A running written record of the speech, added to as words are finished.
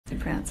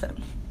pronounce it.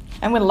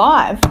 And we're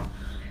live.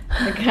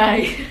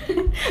 Okay.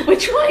 We're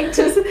trying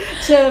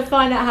to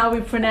find out how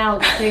we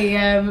pronounce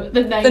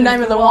the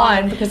name of the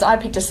wine, because I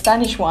picked a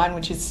Spanish wine,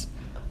 which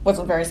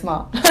wasn't very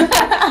smart.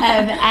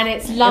 and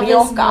it's lovers,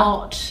 Rioja.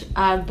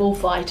 not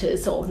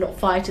bullfighters, or not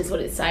fighters. What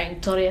it's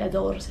saying,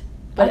 toreadores.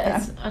 But Okay.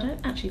 I don't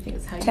actually think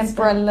it's how you spell it.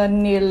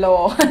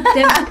 Tempranillo.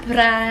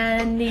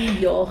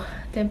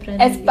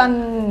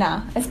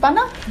 Tempranillo.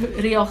 Espana?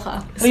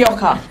 Rioja.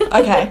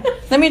 Okay.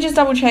 Let me just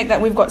double check that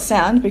we've got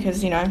sound,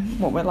 because you know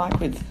what we're like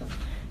with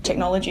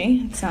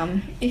technology. It's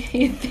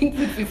You think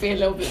we'd be a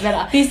little bit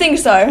better? Do you think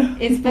so?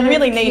 It's we better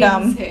really if need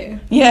Kim's here.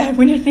 Yeah,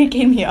 we need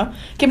Kim here.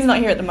 Kim's not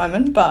here at the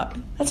moment, but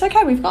that's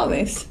okay. We've got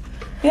this.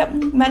 Yep,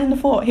 man in the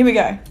fort. Here we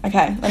go.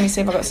 Okay, let me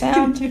see if I've got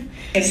sound.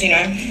 Because you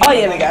know. Oh,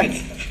 there we go.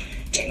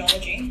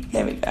 Technology.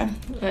 There we go.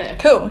 Yeah.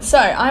 Cool. So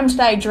I'm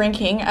today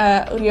drinking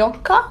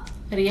Rioja.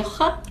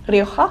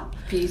 Rioja.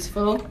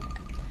 Beautiful.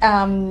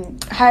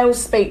 Hale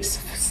speaks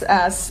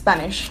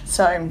Spanish,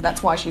 so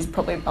that's why she's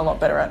probably a lot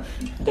better at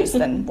this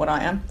than what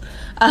I am.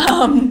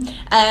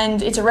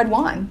 And it's a red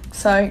wine.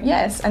 So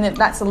yes, and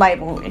that's the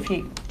label. I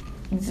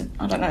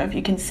don't know if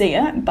you can see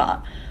it,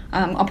 but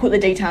I'll put the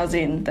details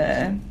in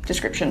the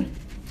description.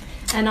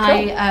 And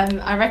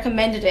cool. I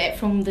recommended it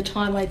from the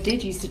time I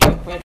did used to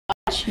drink red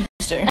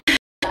wine.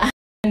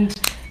 And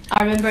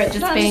I remember it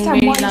just being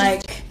really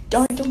like...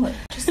 Don't do it.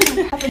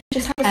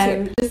 Just have a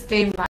sip. Just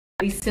being like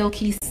really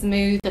silky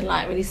smooth and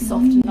like really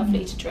soft and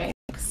lovely to drink.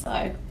 So,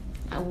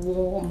 and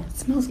warm. It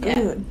smells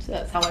good. So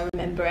that's how I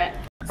remember it.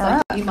 So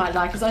Alright. you might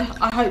like it. I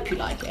hope you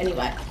like it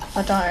anyway.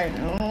 I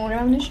don't. Oh, I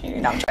have an issue.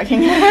 No, I'm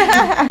joking.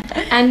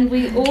 And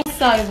we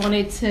also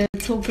wanted to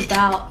talk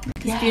about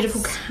this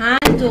beautiful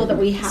candle that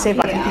we have. See if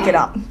I can pick it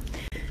up.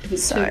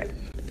 So,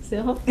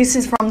 this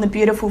is from the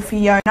beautiful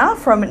Fiona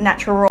from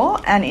Natural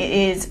Raw, and it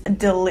is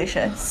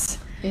delicious.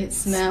 It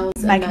smells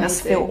making amazing. us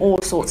feel all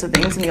sorts of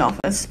things in the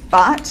office,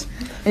 but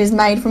it is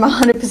made from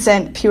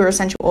 100% pure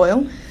essential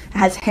oil. It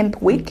has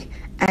hemp wick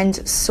and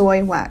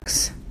soy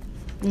wax.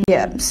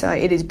 Yeah, so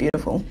it is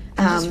beautiful.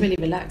 It's really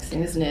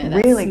relaxing, isn't it?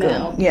 That Really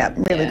smell. good. Yeah,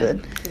 really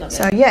good. Love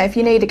So it. yeah, if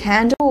you need a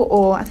candle,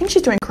 or I think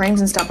she's doing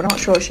creams and stuff, but I'm not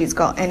sure if she's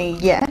got any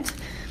yet.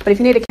 But if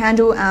you need a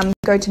candle,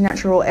 go to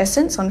Natural Raw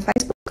Essence on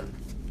Facebook,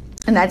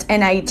 and that's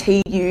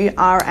NATURAW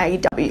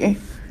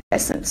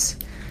Essence.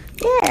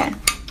 Yeah.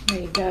 There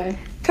you go.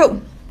 Cool.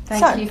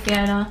 Thank you,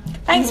 Fiona.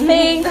 Thanks,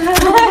 Fee.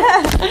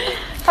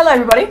 Hello,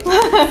 everybody.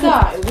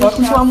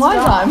 Welcome to Unwine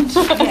Time.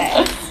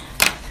 Yes.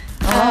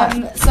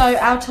 Alright. So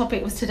our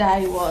topic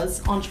today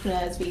was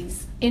entrepreneurs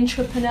vs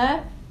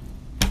Intrapreneur,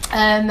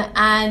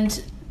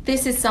 and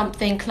this is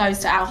something close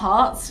to our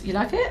hearts. You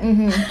like it?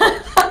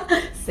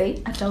 Mm-hmm.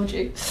 See, I told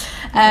you.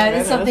 Yeah,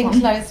 It's something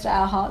close to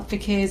our hearts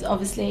because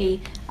obviously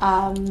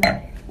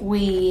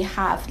we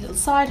have little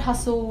side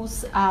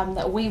hustles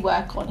that we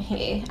work on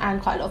here,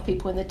 and quite a lot of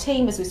people in the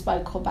team, as we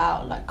spoke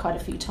about like quite a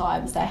few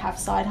times, they have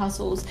side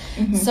hustles.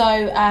 Mm-hmm.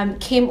 So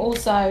Kim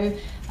also,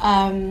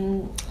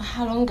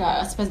 how long ago?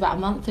 I suppose about a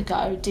month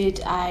ago, did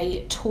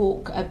a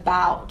talk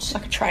about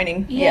Like a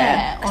training.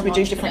 Yeah, Because on we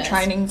do different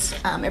entrepreneurs.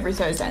 trainings every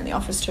Thursday in the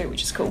office too,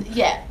 which is cool.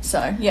 yeah.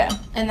 So, yeah.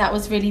 And that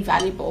was really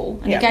valuable,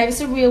 and Yeah. it gave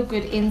us a real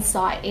good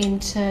insight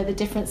into the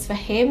difference for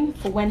him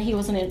for when he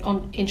was an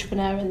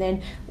entrepreneur and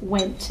then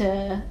went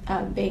to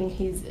being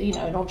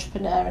an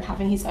entrepreneur and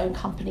having his own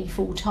company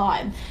full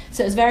time.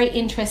 So it was very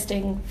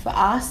interesting for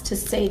us to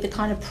see the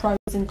kind of pros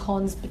and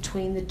cons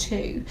between the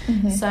two.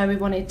 Mm-hmm. So we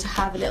wanted to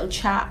have a little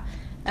chat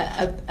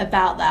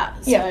about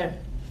that. So Yeah.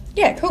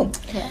 Yeah, cool.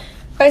 yeah.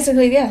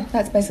 Basically, yeah,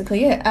 that's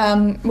basically it.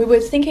 We were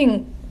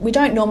thinking, we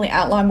don't normally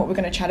outline what we're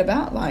going to chat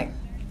about, like,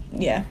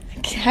 yeah.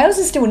 Hales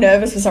is still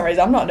nervous for some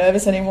reason. I'm not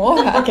nervous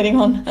anymore about getting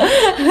on.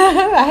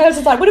 Hales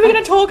is like, what are we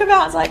going to talk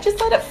about? It's like, just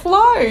let it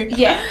flow.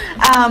 Yeah.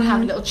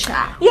 Have a little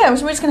chat. Yeah,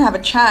 so we're just going to have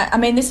a chat. I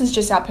mean, this is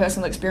just our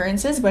personal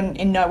experiences. We're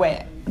in no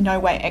way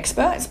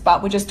experts,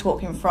 but we're just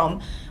talking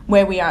from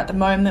where we are at the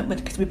moment,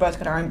 because we both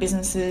got our own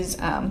businesses,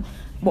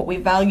 what we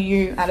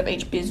value out of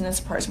each business,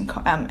 pros and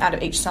out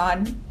of each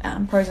side,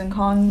 pros and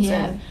cons,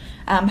 Yeah.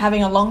 and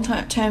having a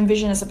long-term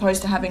vision as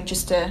opposed to having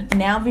just a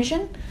now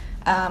vision,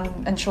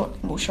 and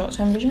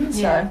short-term vision.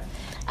 So,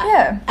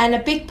 yeah. And a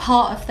big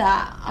part of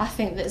that, I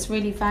think, that's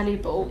really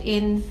valuable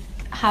in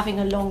having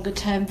a longer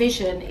term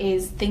vision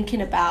is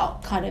thinking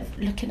about kind of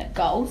looking at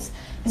goals.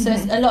 So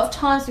a lot of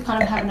times we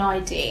kind of have an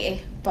idea,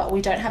 but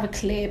we don't have a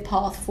clear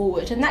path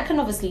forward, and that can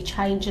obviously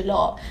change a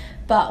lot.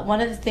 But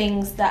one of the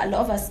things that a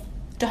lot of us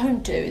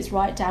don't do is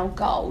write down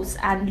goals,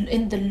 and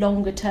in the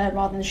longer term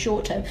rather than the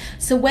short term.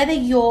 So whether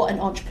you're an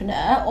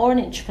entrepreneur or an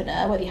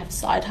intrapreneur, whether you have a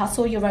side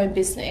hustle or your own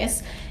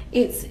business,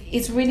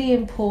 it's really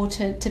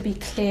important to be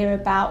clear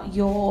about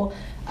your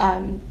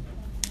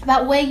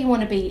about where you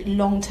want to be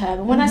long term.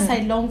 And when I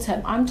say long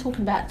term, I'm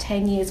talking about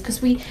 10 years,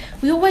 because we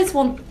always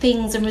want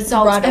things and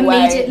results Right away.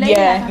 immediately.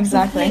 Yeah, I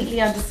exactly.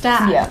 completely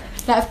understand. Yeah.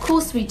 Like, of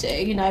course we do.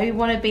 You know, we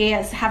want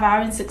to have our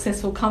own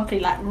successful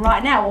company like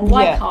right now. Or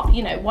why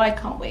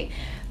can't we?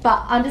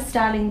 But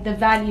understanding the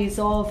values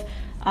of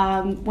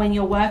when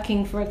you're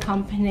working for a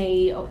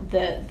company,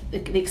 the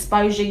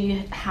exposure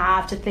you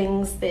have to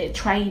things, the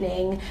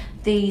training,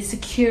 the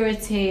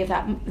security of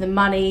that, the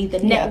money, the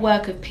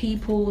network of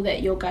people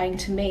that you're going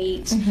to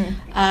meet.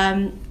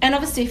 And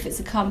obviously if it's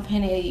a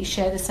company you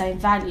share the same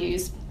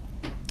values,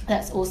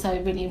 that's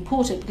also really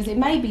important, because it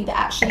may be that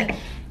actually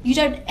you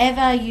don't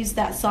ever use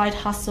that side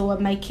hustle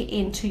and make it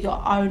into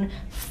your own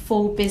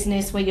full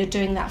business where you're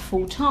doing that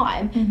full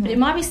time, but it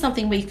might be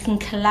something where you can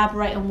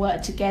collaborate and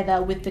work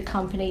together with the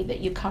company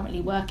that you're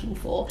currently working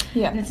for.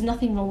 And there's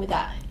nothing wrong with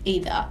that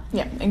either.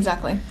 Yeah,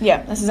 exactly.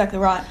 Yeah, that's exactly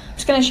right. I'm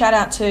just going to shout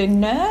out to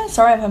Nur.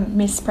 Sorry if I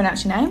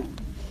mispronounced your name.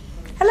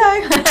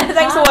 Hello.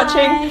 Thanks for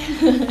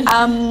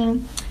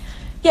watching.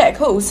 Yeah,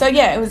 cool. So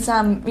yeah, it was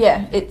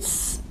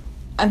it's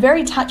a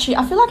very touchy,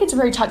 I feel like it's a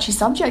very touchy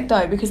subject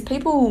though, because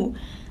people,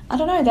 I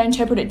don't know, they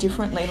interpret it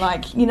differently.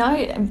 Like, you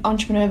know,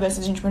 entrepreneur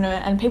versus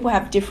intrapreneur, and people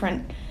have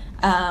different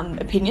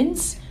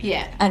opinions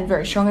and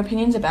very strong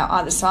opinions about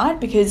either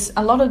side, because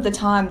a lot of the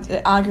time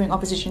the arguing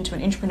opposition to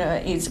an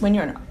intrapreneur is when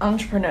you're an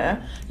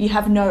entrepreneur, you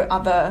have no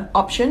other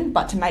option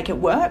but to make it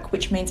work,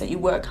 which means that you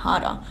work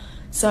harder.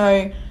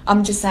 So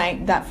I'm just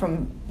saying that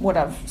from what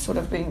I've sort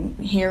of been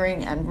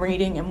hearing and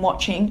reading and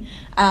watching,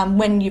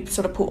 when you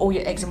sort of put all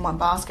your eggs in one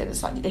basket,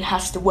 it's like it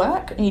has to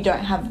work, and you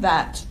don't have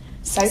that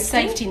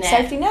safety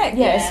net.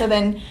 Yeah. So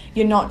then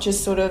you're not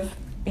just sort of,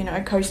 you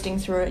know, coasting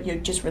through it, you're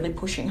just really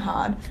pushing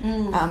hard,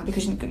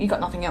 because you've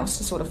got nothing else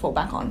to sort of fall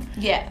back on.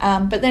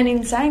 But then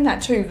in saying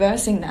that too,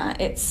 versing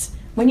that, it's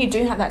when you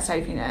do have that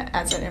safety net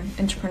as an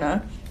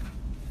entrepreneur,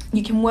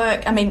 you can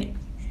work, I mean,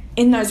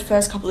 in those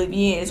first couple of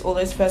years or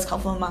those first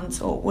couple of months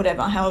or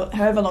whatever,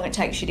 however long it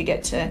takes you to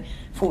get to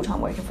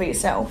full-time working for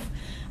yourself,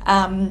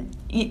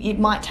 it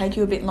might take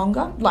you a bit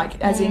longer,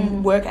 like as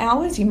in work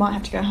hours. You might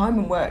have to go home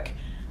and work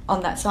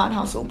on that side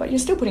hustle, but you're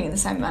still putting in the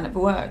same amount of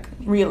work,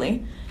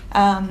 really.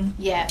 And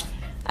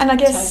I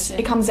guess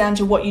it comes down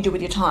to what you do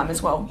with your time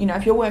as well. You know,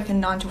 if you're working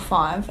 9 to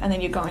 5 and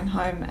then you're going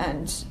home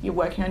and you're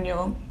working on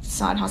your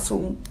side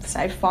hustle,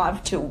 say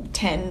 5 till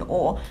 10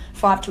 or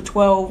 5 till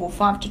 12 or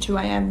 5 to 2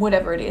 a.m,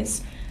 whatever it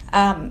is,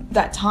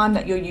 that time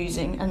that you're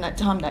using and that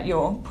time that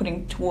you're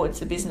putting towards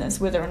the business,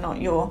 whether or not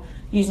you're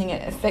using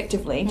it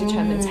effectively,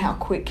 determines how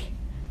quick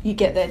you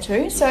get there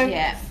too. So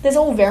there's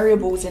all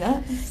variables in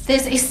it.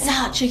 It's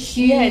such a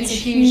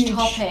huge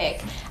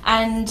topic.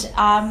 And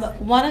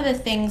one of the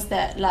things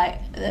that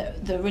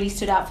that really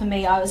stood out for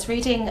me, I was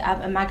reading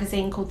a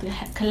magazine called The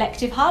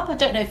Collective Hub. I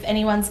don't know if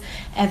anyone's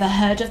ever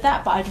heard of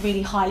that, but I'd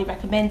really highly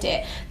recommend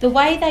it. The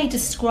way they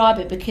describe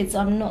it, because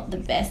I'm not the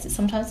best at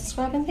sometimes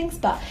describing things,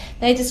 but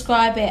they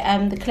describe it,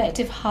 the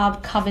Collective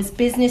Hub covers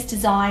business,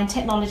 design,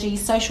 technology,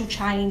 social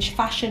change,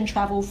 fashion,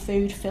 travel,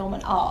 food, film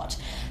and art.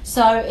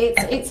 So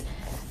it's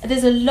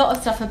there's a lot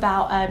of stuff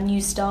about new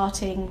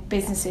starting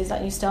businesses,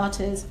 like new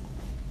starters,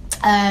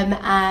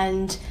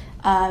 and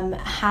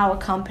how a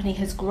company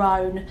has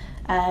grown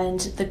and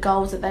the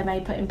goals that they may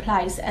put in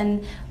place.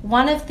 And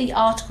one of the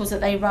articles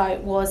that they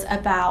wrote was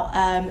about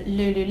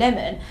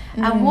Lululemon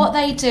and what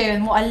they do,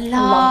 and what I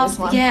love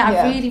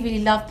I really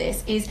love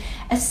this, is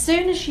as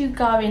soon as you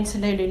go into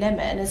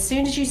Lululemon, as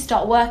soon as you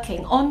start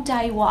working, on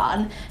day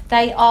one,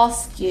 they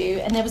ask you,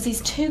 and there was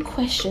these 2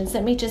 questions,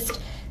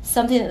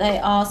 something that they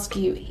ask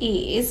you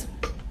is,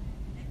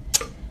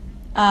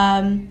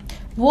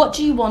 what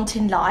do you want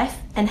in life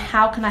and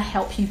how can I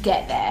help you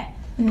get there?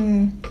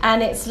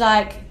 And it's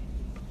like,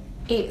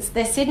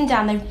 they're sitting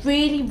down, they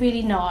really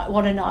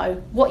want to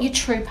know what your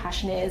true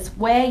passion is,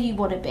 where you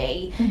want to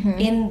be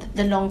in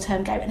the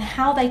long-term game, and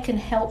how they can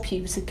help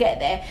you to get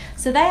there.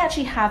 So they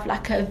actually have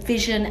like a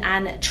vision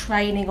and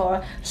training, or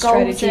a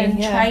goals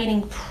and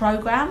training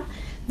program,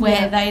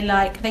 where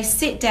they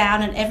sit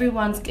down and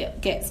everyone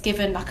gets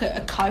given like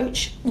a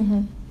coach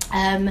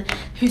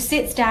who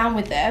sits down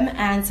with them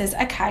and says,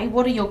 okay,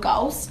 what are your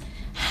goals?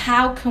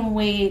 How can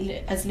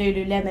we as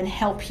Lululemon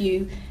help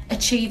you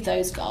achieve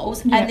those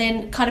goals? And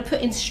then kind of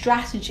put in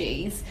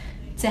strategies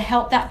to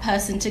help that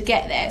person to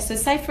get there. So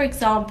say, for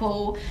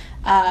example,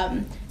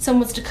 someone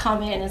was to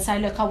come in and say,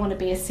 look, I want to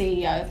be a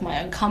CEO of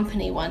my own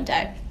company one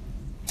day.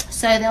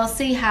 So they'll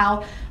see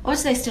how,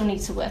 obviously they still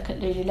need to work at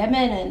Lululemon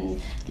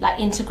and like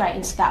integrate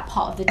into that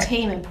part of the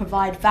team and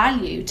provide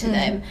value to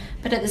them,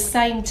 but at the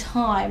same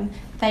time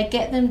they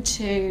get them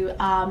to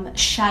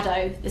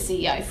shadow the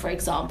CEO, for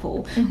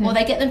example, or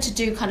they get them to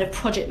do kind of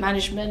project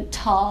management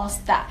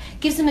tasks that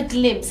gives them a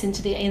glimpse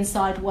into the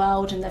inside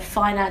world and the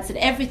finance and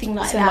everything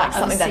like that.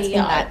 Something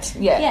that's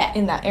in that,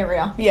 in that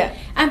area.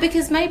 And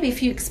because maybe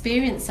if you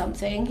experience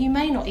something, you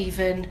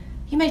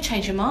may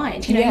change your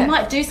mind. You know, you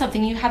might do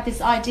something, you have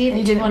this idea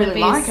that you want to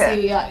be a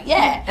CEO.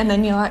 And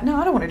then you're like, no,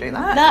 I don't want to do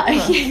that. No,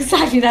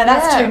 exactly. No,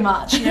 that's too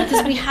much. You know,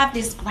 because we have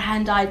this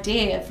grand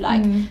idea of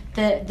like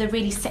the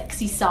really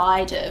sexy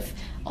side of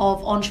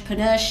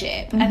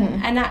entrepreneurship,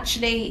 and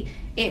actually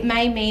it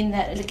may mean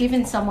that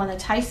giving someone a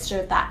taster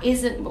of that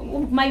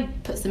may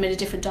puts them in a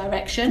different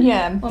direction,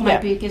 or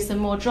maybe it gives them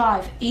more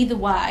drive. Either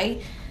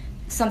way,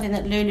 something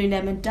that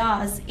Lululemon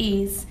does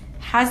is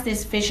has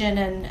this vision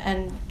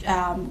and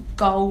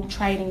goal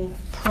training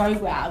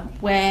program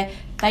where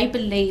they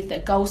believe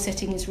that goal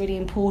setting is really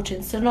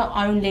important. So not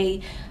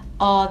only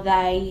are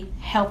they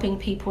helping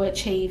people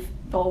achieve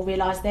or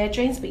realise their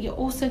dreams, but you're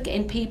also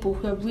getting people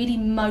who are really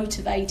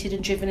motivated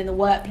and driven in the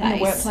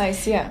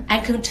workplace. Yeah.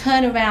 And can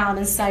turn around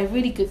and say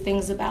really good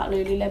things about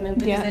Lululemon,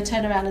 because they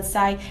turn around and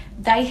say,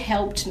 they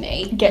helped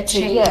me get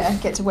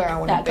to where I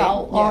want to that be.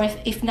 goal. Or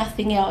if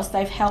nothing else,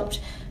 they've helped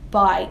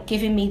by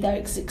giving me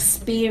those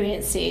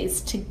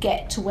experiences to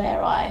get to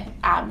where I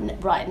am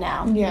right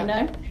now, you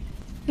know?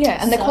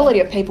 Yeah, and the quality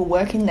of people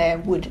working there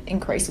would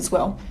increase as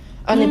well.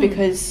 Only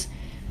because,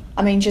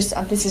 I mean,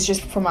 this is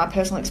just from my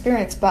personal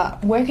experience,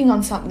 but working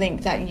on something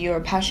that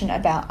you're passionate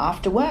about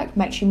after work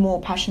makes you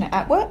more passionate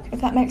at work, if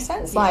that makes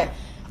sense. Like,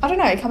 I don't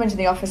know, you come into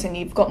the office and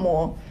you've got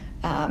more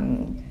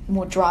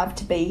drive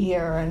to be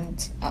here,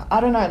 and I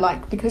don't know,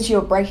 like, because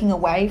you're breaking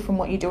away from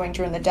what you're doing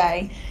during the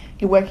day,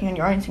 you're working on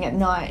your own thing at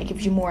night, it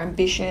gives you more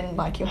ambition,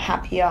 like, you're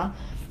happier.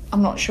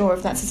 I'm not sure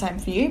if that's the same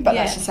for you, but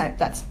that's the same,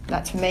 that's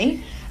for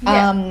me.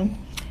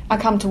 I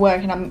come to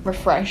work and I'm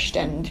refreshed,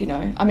 and, you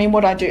know, I mean,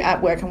 what I do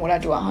at work and what I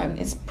do at home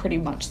is pretty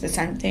much the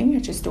same thing. I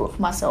just do it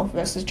for myself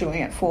versus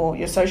doing it for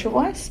your social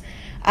voice.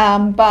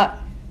 But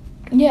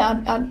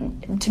yeah,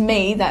 to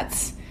me,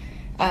 that's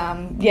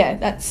I'm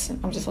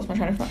just lost my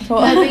train of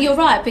thought. No, but you're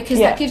right, because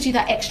that gives you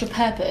that extra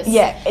purpose.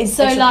 Yeah, it's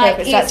so extra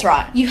purpose. That's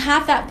right. You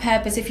have that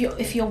purpose. If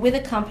you're with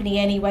a company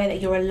anyway that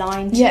you're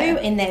aligned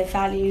to in their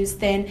values,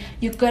 then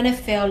you're gonna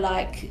feel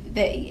like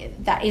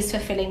that is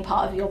fulfilling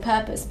part of your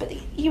purpose. But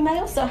you may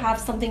also have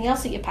something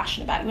else that you're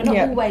passionate about. You're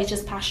not always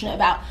just passionate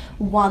about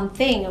one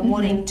thing and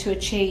wanting to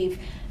achieve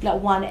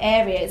like one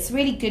area. It's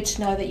really good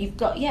to know that you've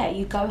got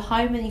you go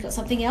home and you've got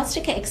something else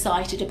to get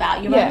excited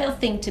about, your own little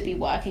thing to be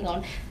working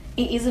on.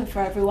 It isn't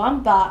for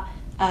everyone, but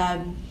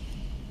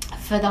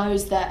for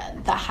those that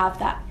have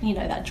that, you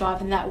know, that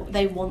drive and that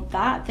they want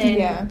that,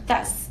 then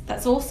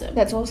that's awesome.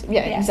 That's awesome.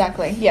 Yeah,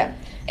 exactly. Yeah,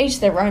 each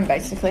their own,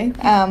 basically.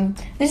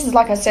 This is,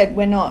 like I said,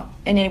 we're not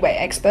in any way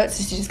experts.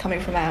 This is just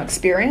coming from our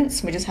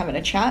experience. We're just having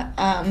a chat.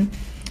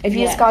 If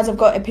you guys have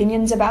got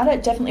opinions about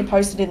it, definitely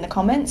post it in the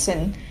comments.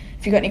 And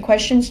if you've got any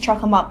questions, chuck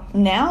them up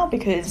now,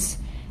 because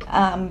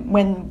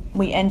when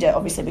we end it,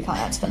 obviously we can't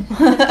answer them.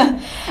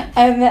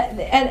 And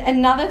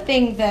another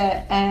thing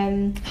that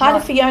hi to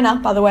Fiona,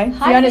 by the way.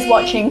 Hi, Fiona's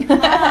watching. The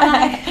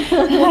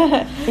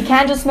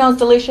candle smells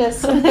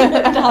delicious. It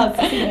does,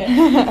 doesn't it?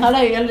 I know,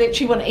 I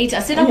literally want to eat it.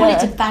 I said I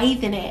wanted to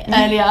bathe in it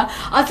earlier.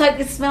 I was like,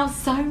 it smells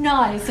so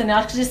nice, and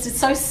it's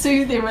so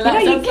soothing,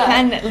 relaxing. You know, you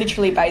can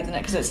literally bathe in it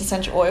because it's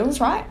essential oils,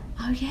 right?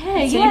 Oh yeah,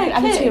 so you can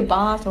add it to your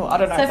bath, or I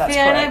don't know if that's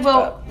Fiona, correct.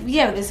 Well,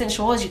 with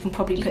essential oils you can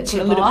probably put to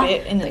your a little bath.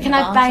 bit in the Can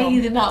I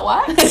bathe in that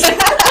wax?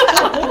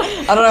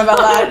 I don't know about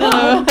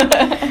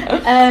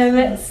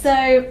that.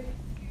 So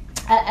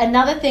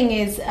another thing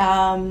is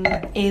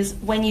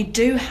when you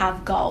do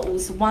have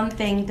goals. One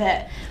thing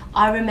that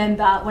I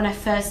remember when I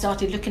first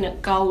started looking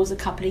at goals a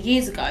couple of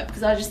years ago,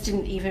 because I just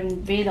didn't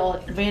even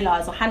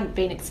realise I hadn't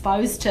been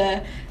exposed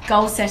to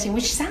goal setting,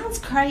 which sounds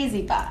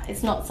crazy, but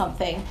it's not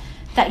something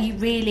that you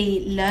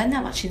really learn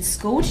that much in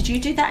school. Did you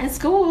do that in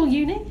school or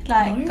uni,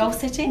 like goal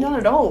setting? Not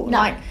at all. No.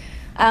 Like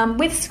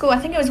with school, I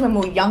think it was when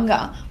we were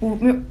younger.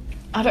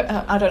 I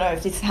don't know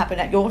if this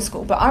happened at your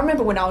school, but I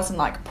remember when I was in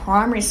like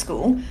primary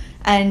school,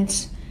 and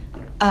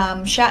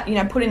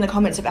put in the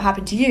comments if it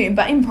happened to you.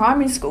 But in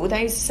primary school,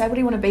 they used to say, "What do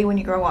you want to be when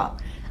you grow up?"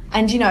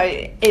 And you know,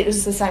 it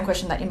was the same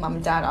question that your mum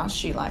and dad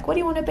asked you, like, "What do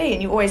you want to be?"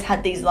 And you always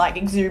had these like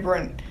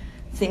exuberant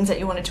things that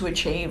you wanted to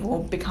achieve,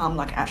 or become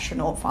like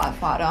astronaut,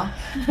 firefighter,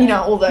 you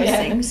know, all those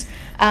things.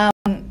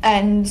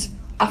 And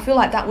I feel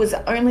like that was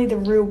only the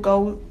real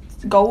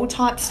goal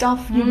type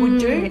stuff you would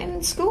do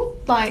in school,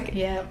 like,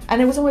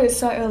 and it was always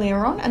so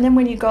earlier on. And then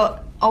when you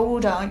got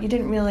older,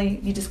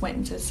 you just went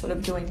into sort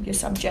of doing your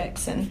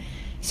subjects and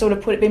sort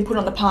of been put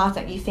on the path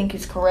that you think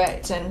is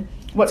correct and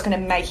what's going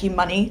to make you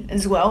money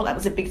as well. That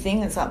was a big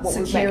thing. It's like what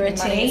was making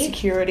money,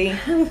 security.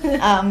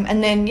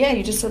 And then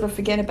you just sort of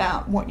forget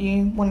about what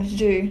you wanted to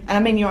do. And I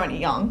mean, you're only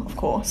young, of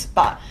course,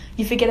 but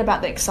you forget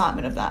about the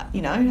excitement of that,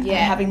 you know, and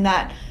having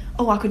that,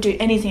 I could do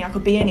anything, I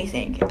could be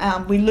anything.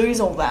 We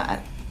lose all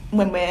that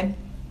when we're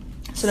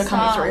sort of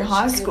coming through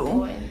high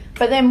school.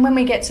 But then when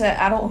we get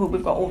to adulthood,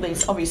 we've got all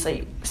these,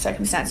 obviously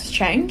circumstances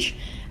change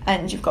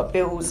and you've got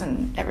bills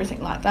and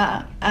everything like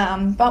that.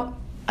 But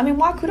I mean,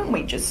 why couldn't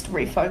we just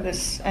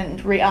refocus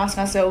and re-ask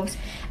ourselves,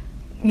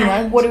 you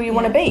know, what do we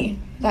want to be?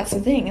 That's the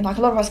thing. And like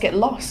a lot of us get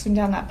lost and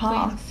down that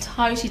path. We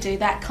totally do.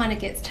 That kind of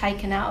gets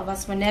taken out of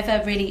us. We're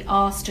never really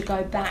asked to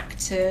go back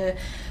to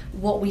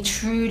what we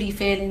truly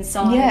feel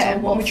inside, or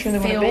what we truly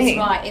feels want to be.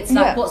 Right. It's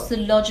like, what's the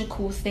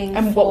logical thing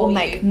and what will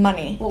make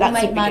money? What will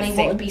make money?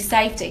 What would be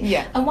safety?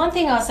 Yeah. And one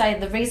thing I'll say,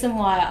 the reason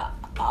why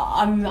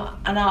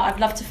I'd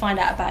love to find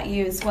out about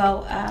you as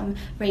well,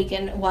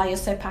 Regan, why you're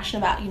so passionate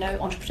about, you know,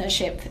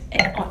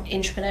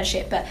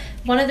 intrapreneurship. But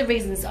one of the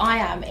reasons I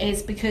am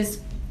is because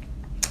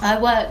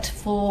I worked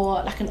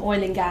for like an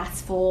oil and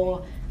gas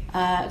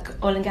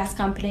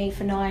company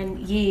for 9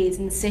 years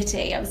in the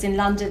city. I was in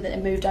London, then they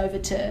moved me over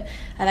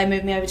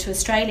to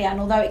Australia. And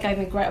although it gave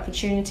me a great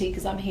opportunity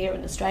because I'm here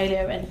in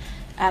Australia, and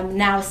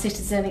now a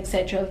citizen,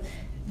 etc.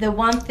 The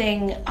one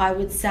thing I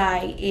would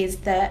say is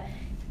that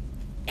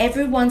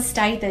everyone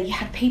stayed there. You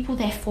had people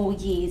there for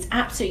years,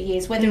 absolute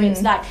years, whether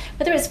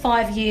it's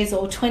 5 years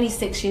or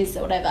 26 years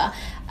or whatever,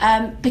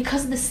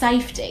 because of the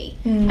safety.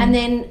 And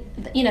then,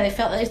 you know, they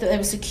felt that they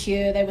were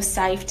secure, they were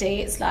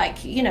safety. It's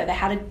like, you know, they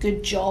had a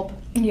good job.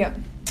 Yeah.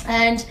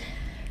 And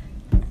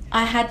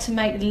I had to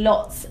make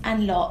lots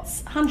and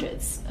lots,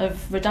 hundreds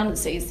of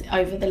redundancies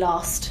over the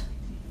last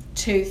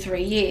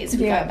 2-3 years.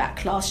 We go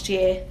back last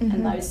year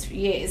and those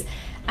years.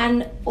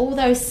 And all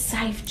those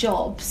safe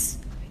jobs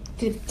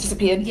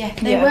disappeared.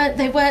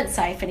 They weren't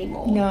safe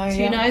anymore. No,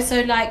 you know,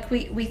 so like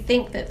we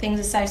think that things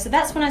are safe. So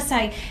that's when I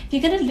say, if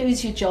you're going to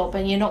lose your job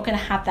and you're not going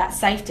to have that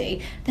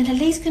safety, then at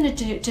least going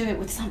to do it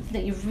with something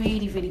that you're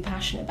really, really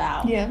passionate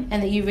about, and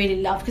that you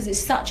really love, because it's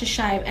such a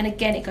shame. And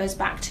again, it goes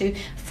back to,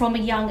 from a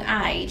young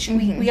age,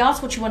 we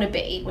ask what you want to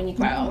be when you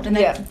grow old, and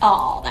then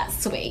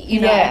that's sweet,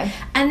 you know,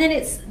 and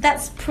then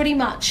that's pretty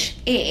much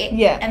it.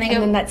 And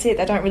then that's it.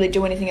 They don't really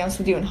do anything else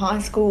with you in high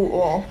school,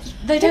 or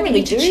they don't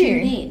really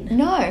tune in.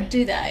 No,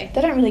 do they? They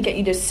don't really get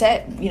you to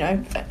set, you know,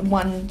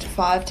 1 to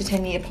 5 to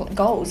 10 year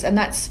goals. And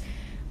that's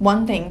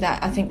one thing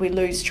that I think we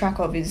lose track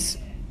of, is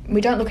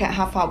we don't look at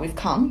how far we've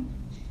come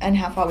and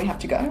how far we have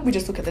to go. We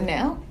just look at the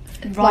now.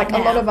 A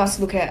lot of us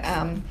look at,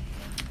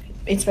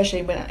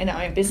 especially when in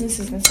our own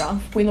businesses and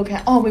stuff, we look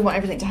at, we want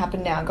everything to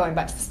happen now, going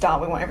back to the start,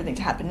 we want everything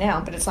to happen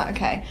now. But it's like,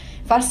 okay,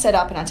 if I set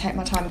up and I take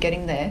my time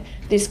getting there,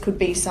 this could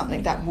be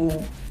something that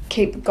will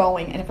keep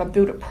going, and if I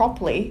build it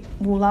properly,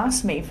 will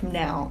last me from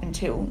now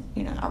until,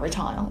 you know, I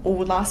retire, or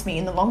will last me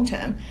in the long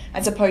term,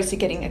 as opposed to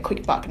getting a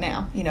quick buck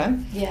now, you know.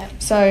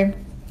 So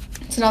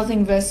it's another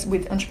thing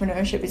with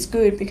entrepreneurship is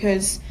good,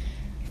 because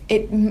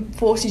it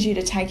forces you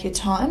to take your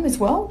time as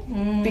well,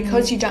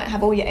 because you don't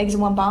have all your eggs in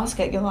one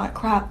basket. You're like,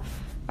 crap,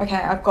 okay,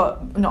 I've got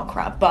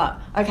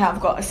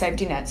a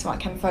safety net, so I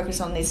can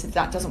focus on this if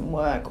that doesn't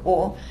work,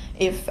 or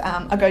if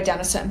I go down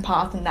a certain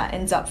path and that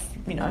ends up,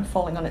 you know,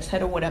 falling on its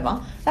head or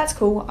whatever, that's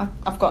cool.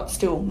 I've got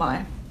still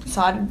my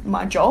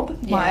job,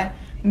 my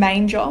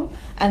main job,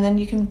 and then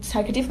you can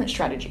take a different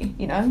strategy,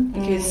 you know,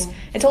 because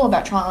it's all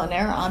about trial and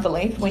error, I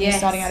believe, when you're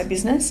starting out a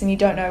business and you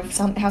don't know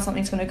how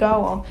something's going to go,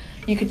 or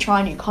you could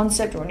try a new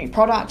concept or a new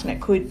product, and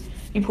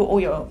you put all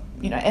your,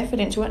 you know, effort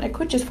into it, and it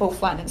could just fall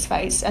flat in its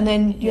face, and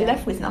then you're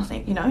left with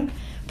nothing, you know.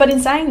 But in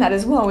saying that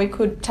as well, it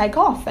could take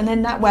off, and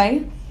then that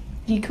way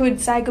you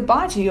could say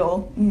goodbye to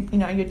your, you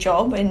know, your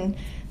job and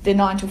the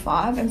 9 to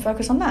 5 and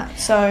focus on that.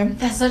 So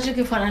that's such a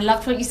good point. I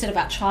loved what you said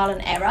about trial and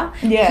error,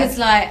 because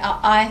like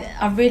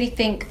I really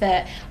think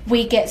that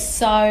we get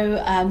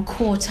so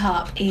caught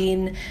up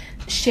in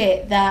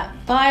shit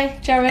that, bye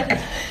Jared,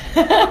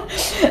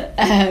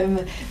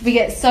 we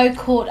get so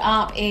caught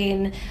up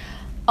in,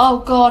 oh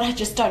God, I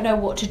just don't know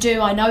what to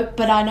do. I know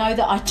that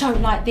I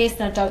don't like this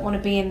and I don't want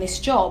to be in this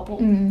job.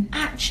 Well,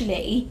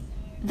 actually,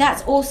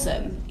 that's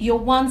awesome. You're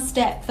one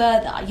step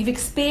further. You've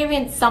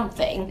experienced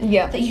something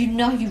that you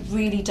know you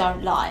really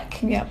don't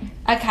like.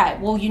 Okay,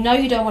 well, you know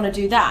you don't want to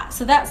do that.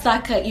 So that's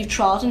like you've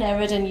trialed and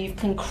errored, and you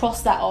can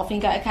cross that off and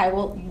go, okay,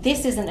 well,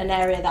 this isn't an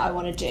area that I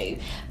want to do,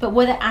 but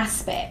were the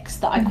aspects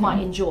that I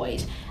quite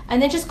enjoyed.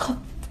 And then just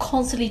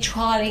constantly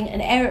trialing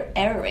and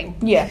erroring.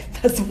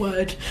 That's the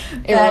word.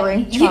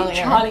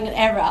 Trialing and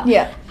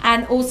error.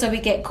 And also we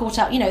get caught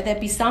up, you know, there'd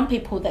be some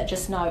people that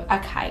just know,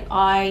 okay,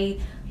 I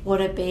want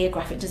to be a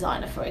graphic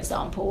designer, for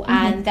example,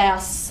 and they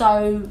are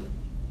so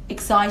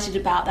excited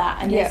about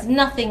that, and there's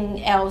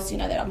nothing else, you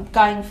know, that I'm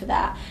going for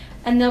that.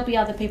 And there'll be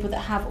other people that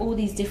have all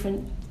these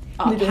different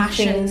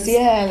passions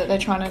that they're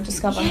trying to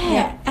discover.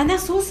 And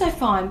that's also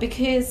fine,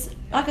 because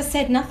like I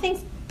said,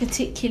 nothing's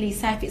particularly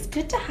safe. It's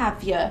good to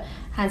have your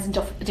hands in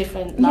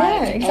different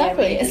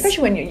areas.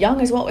 Especially when you're young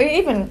as well, or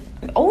even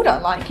older.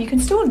 Like, you can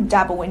still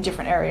dabble in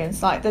different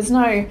areas. Like, there's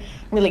no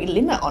really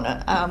limit on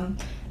it.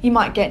 You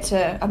might get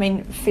to, I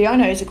mean,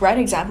 Fiona is a great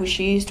example.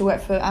 She used to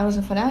work for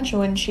Amazon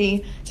Financial, and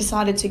she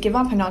decided to give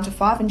up her 9 to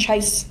 5 and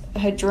chase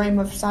her dream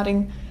of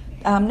starting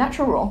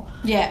Natural Raw.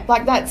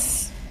 Like,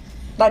 that's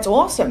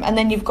awesome. And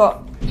then you've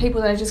got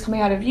people that are just coming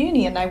out of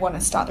uni and they want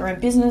to start their own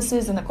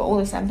businesses, and they've got all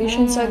this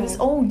ambition. So there's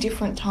all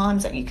different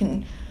times that you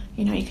can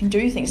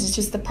do things. It's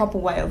just the proper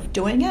way of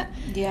doing it,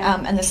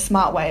 and the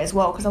smart way as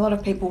well, because a lot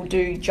of people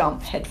do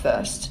jump head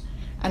first,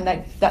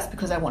 and that's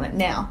because they want it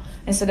now,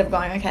 instead of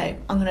going, okay,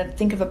 I'm going to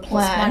think of a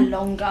plan,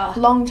 long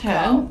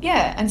term,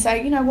 and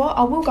say, you know what,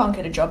 I will go and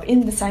get a job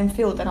in the same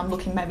field that I'm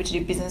looking maybe to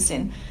do business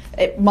in.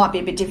 It might be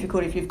a bit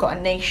difficult if you've got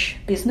a niche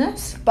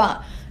business,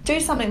 but do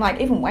something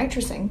like even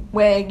waitressing,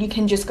 where you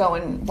can just go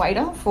and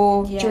waiter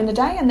during the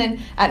day, and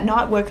then at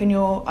night work in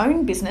your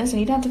own business,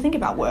 and you don't have to think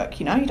about work,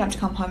 you know. You don't have to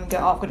come home and go,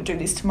 I've got to do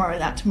this tomorrow,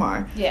 that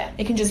tomorrow.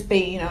 It can just be,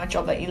 you know, a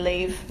job that you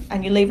leave,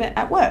 and you leave it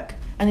at work,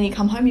 and then you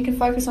come home, you can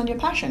focus on your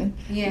passion,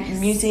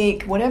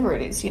 music, whatever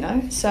it is, you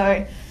know.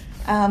 So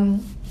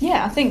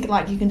I think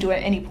like you can do it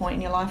at any point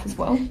in your life as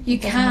well. You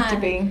can. Have to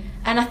be.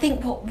 And I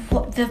think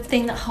what the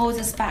thing that holds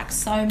us back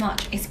so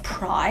much is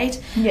pride.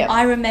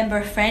 I remember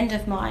a friend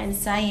of mine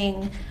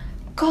saying,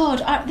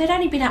 they'd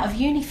only been out of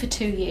uni for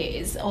 2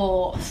 years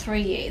or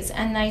 3 years,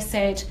 and they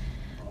said,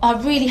 I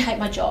really hate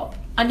my job.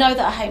 I know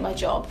that I hate my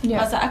job. Yeah.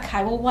 I was like,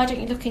 okay, well, why don't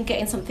you look and get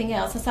in something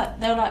else?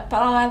 They were like,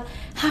 but I'll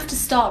have to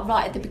start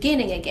right at the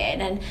beginning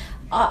again, and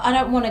I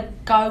don't want to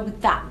go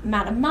with that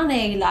amount of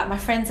money. Like, my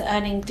friends are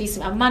earning a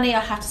decent amount of money. I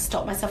have to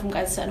stop myself from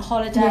going to certain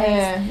holidays.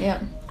 Yeah.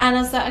 And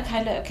I was like,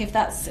 okay, look, if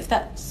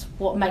that's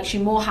what makes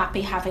you more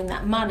happy, having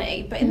that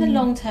money, but in the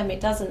long term,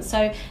 it doesn't.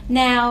 So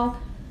now,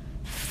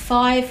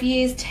 5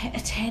 years,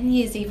 10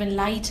 years even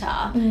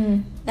later,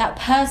 that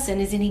person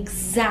is in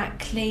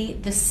exactly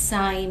the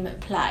same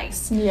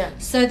place. Yeah.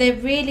 So they're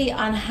really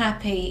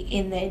unhappy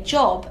in their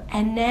job,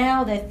 and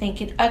now they're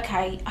thinking,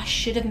 okay, I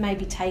should have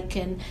maybe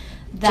taken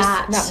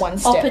that one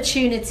step.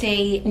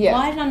 Opportunity. Yeah.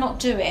 Why did I not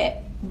do it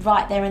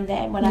right there and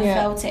then when I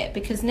felt it?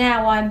 Because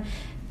now I'm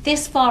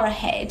this far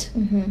ahead,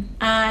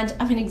 and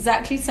I'm in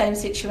exactly the same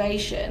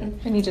situation,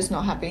 and you're just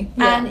not happy.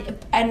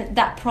 And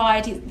that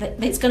pride,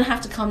 it's going to have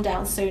to come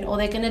down soon, or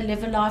they're going to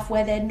live a life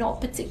where they're not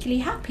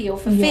particularly happy or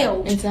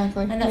fulfilled.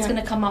 Exactly. And that's going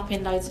to come up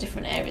in loads of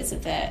different areas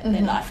of their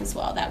life as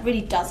well. That really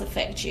does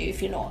affect you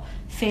if you're not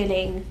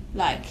feeling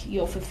like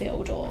you're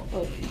fulfilled or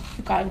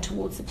going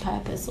towards a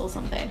purpose or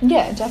something.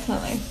 Yeah,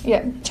 definitely.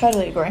 Yeah,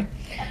 totally agree.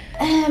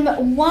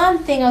 One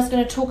thing I was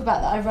going to talk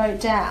about that I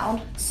wrote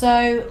down,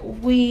 so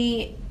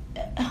we're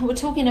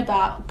talking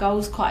about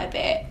goals quite a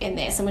bit in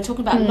this, and we're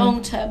talking about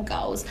long-term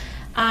goals,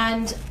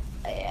 and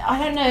I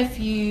don't know if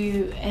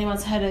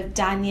anyone's heard of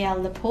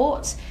Danielle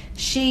Laporte.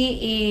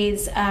 She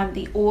is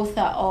the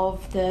author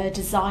of the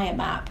Desire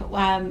Map.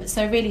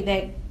 So really,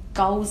 they're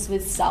goals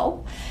with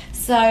soul.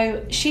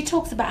 So she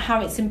talks about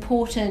how it's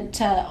important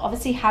to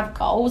obviously have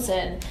goals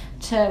and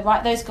to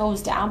write those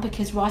goals down,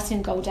 because writing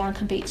a goal down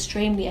can be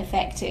extremely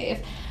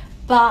effective,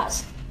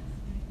 but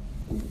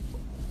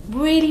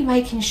really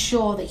making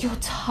sure that you're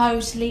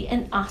totally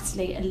and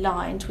utterly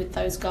aligned with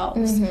those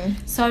goals.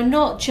 So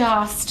not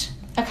just,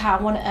 okay,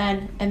 I want to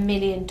earn $1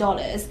 million.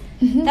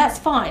 That's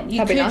fine.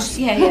 That'd be nice.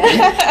 Yeah.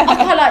 I'd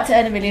quite like to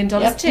earn $1 million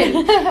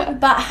too.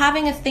 But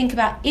having a think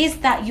about, is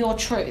that your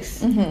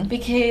truth?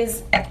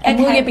 Because and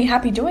will you be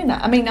happy doing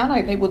that? I mean, I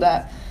know people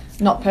that,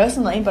 not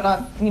personally, but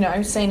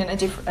I've seen in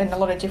a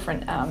lot of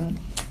different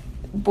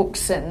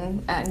books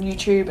and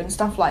YouTube and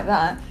stuff like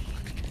that.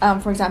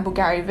 For example,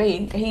 Gary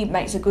Vee, he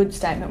makes a good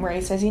statement where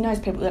he says he knows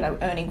people that are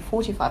earning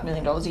 $45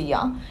 million a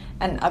year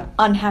and are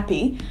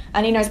unhappy,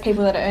 and he knows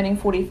people that are earning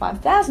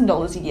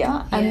 $45,000 a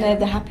year and they're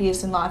the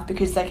happiest in life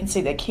because they can see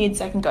their kids,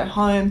 they can go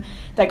home,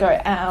 they go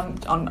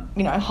on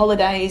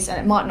holidays, and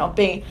it might not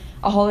be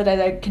a holiday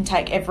they can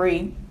take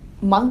every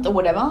month or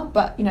whatever,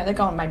 but they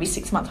go on maybe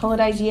 6-month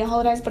holidays, year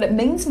holidays, but it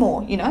means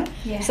more,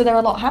 so they're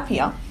a lot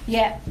happier.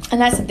 And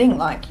that's the thing,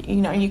 like,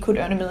 you could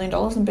earn $1 million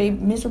and be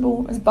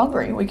miserable as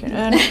buggery. We can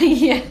earn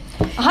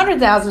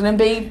 $100,000 and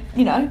be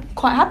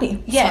quite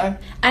happy. So.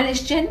 And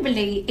it's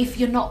generally, if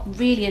you're not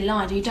really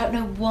aligned, you don't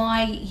know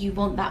why you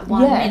want that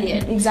 1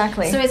 million.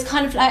 Exactly. So it's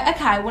kind of like,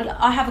 okay, well,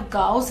 I have a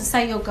goal, so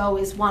say your goal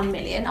is 1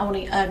 million, I want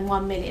to earn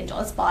 $1 million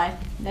by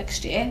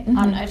next year, I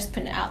don't know, just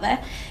putting it out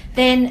there.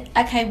 Then,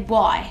 okay,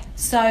 why?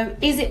 So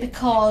is it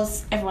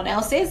because everyone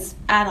else is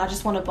and I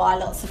just want to buy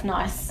lots of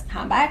nice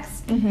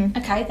handbags?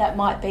 Okay, that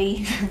might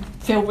be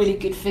feel really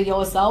good for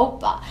your soul,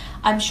 but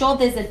I'm sure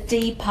there's a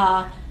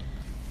deeper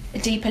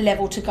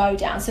level to go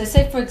down. So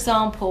say, for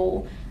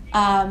example,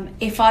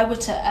 if I were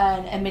to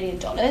earn $1 million,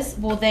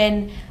 well,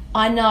 then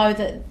I know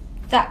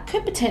that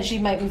could potentially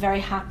make me very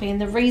happy,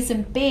 and the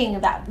reason being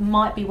that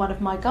might be one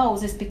of my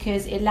goals is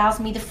because it allows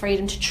me the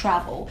freedom to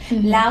travel,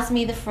 allows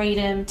me the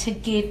freedom to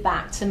give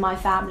back to my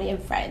family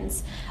and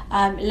friends,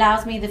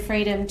 allows me the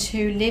freedom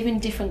to live in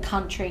different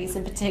countries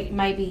and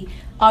maybe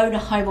own a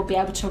home or be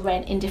able to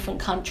rent in different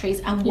countries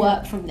and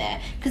work from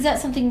there, because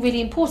that's something really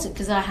important,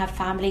 because I have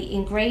family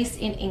in Greece,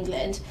 in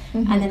England,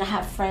 and then I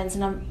have friends,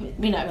 and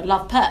I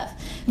love Perth.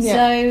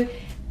 So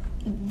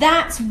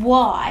that's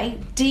why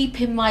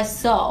deep in my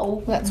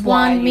soul, that's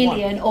why $1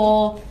 million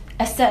or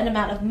a certain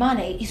amount of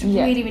money is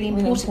really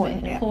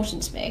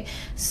important to me.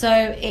 So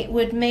it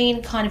would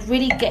mean kind of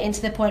really getting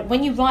to the point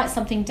when you write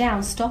something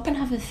down, stop and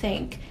have a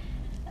think,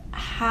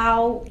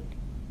 how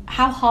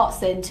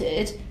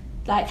heart-centered,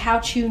 like how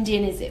tuned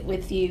in is it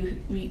with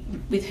you,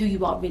 with who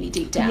you are really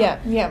deep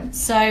down.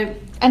 So,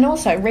 and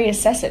also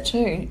reassess it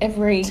too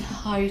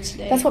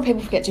totally. That's what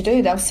people forget to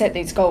do. They'll set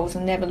these goals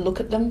and never look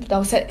at them.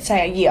 They'll set,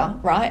 say, a year,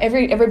 right?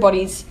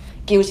 Everybody's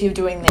guilty of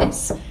doing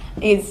this.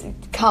 Is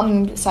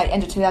come, say,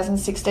 end of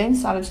 2016,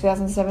 start of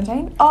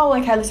 2017. Oh,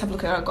 okay, let's have a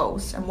look at our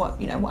goals and what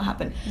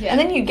happened. And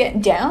then you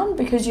get down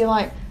because you're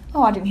like,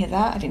 oh, I didn't hit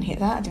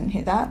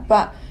that,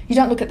 but you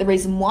don't look at the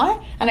reason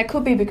why, and it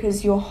could be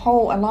because your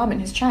whole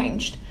alignment has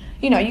changed.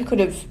 You could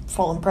have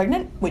fallen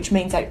pregnant, which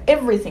means that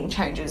everything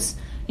changes.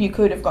 You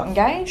could have got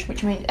engaged,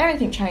 which means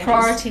everything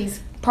changes.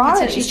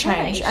 Priorities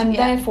change, and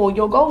therefore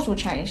your goals will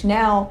change.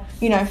 Now,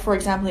 for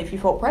example, if you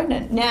fall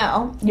pregnant,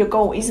 now your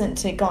goal isn't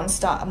to go and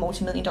start a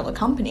multi-million-dollar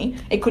company.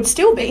 It could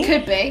still be. It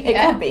could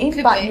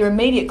be. But your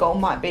immediate goal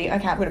might be,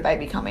 okay, I've got a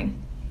baby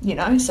coming. you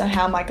know, so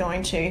how am I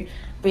going to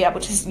be able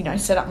to, you know,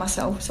 set up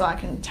myself so I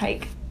can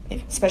take,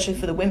 especially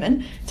for the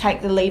women,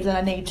 take the leave that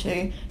I need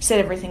to set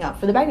everything up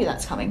for the baby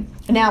that's coming.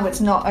 And now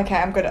it's not, okay,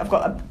 I've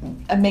got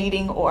a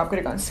meeting, or I've got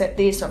to go and set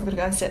this, or I've got to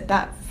go and set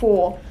that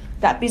for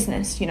that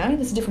business, you know,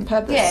 there's a different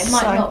purpose. Yeah, it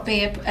might not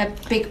be a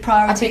big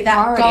priority,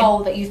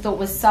 goal that you thought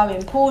was so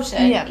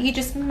important. Yeah. You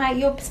just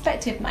your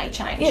perspective may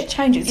change. Yeah, it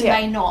changes, It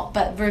may not,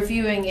 but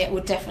reviewing it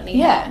would definitely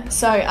help.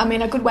 So, I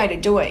mean, a good way to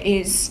do it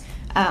is,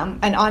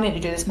 and I need to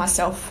do this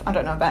myself, I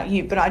don't know about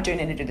you, but I do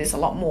need to do this a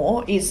lot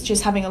more, is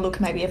just having a look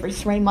maybe every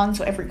 3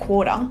 months or every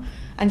quarter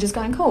and just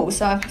going, cool,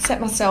 so I've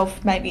set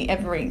myself maybe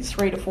every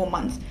 3 to 4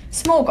 months,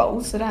 small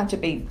goals, they don't have to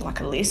be like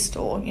a list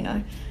or, you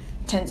know,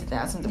 tens of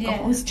thousands of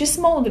goals, just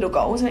small little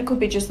goals, and it could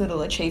be just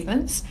little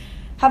achievements.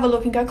 Have a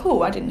look and go,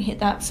 cool, I didn't hit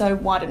that, so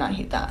why didn't I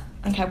hit that?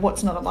 Okay,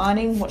 what's not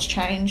aligning, what's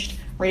changed,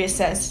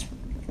 reassessed,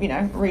 you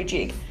know,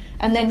 rejig.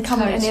 And then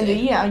come at the end of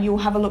the year, you'll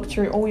have a look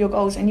through all your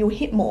goals and you'll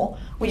hit more,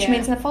 which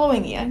means in the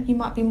following year, you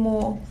might be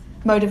more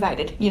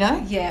motivated, you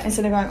know? Yeah.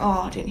 Instead of going,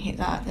 oh, I didn't hit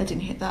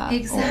that.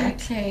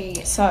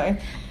 Exactly. So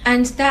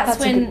and that's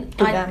when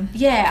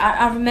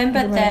I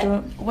remember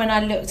that when I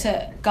looked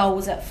at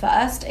goals at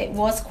first, it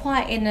was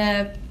quite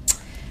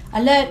I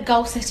learned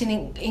goal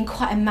setting in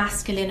quite a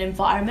masculine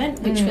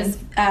environment, which was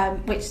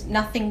which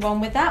nothing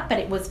wrong with that, but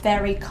it was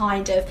very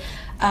kind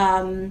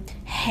of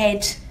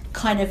head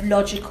kind of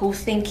logical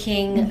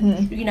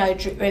thinking, you know,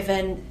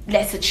 driven,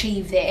 let's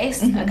achieve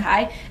this,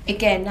 okay?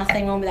 Again,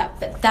 nothing wrong with that,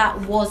 but that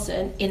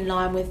wasn't in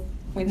line with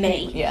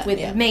me,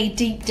 me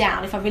deep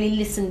down, if I really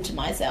listened to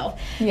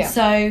myself.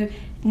 So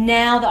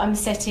now that I'm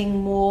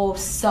setting more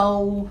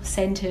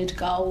soul-centered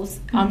goals,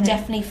 I'm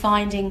definitely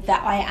finding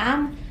that I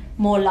am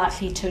more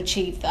likely to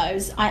achieve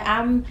those. I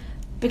am,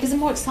 because I'm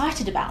more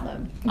excited about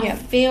them. I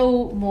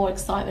feel more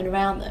excitement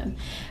around them.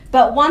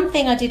 But one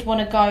thing I did want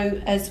to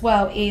go as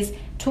well is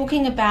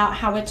talking about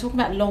how we're talking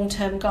about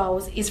long-term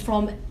goals is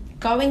from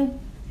going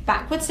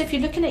backwards. So if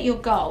you're looking at your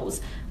goals,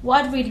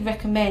 what I'd really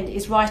recommend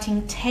is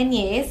writing 10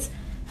 years,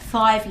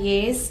 5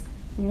 years,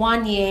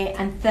 1 year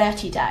and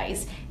 30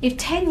 days. If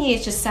 10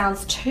 years just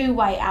sounds too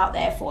way out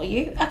there for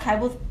you, okay,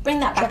 well,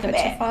 bring that back a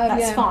bit.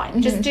 That's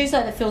fine. Just do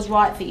something that feels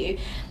right for you.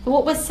 But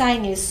what we're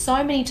saying is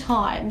so many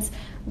times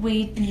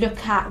we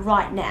look at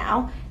right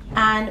now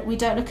and we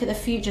don't look at the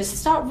future. So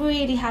start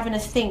really having a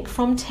think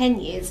from 10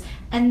 years,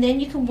 and then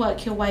you can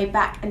work your way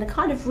back and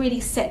kind of really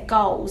set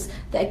goals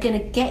that are going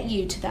to get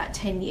you to that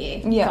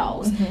 10-year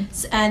goals,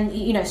 and,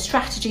 you know,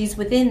 strategies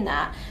within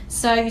that.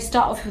 So you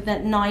start off with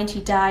that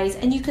 90 days,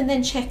 and you can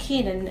then check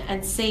in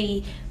and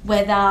see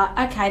whether,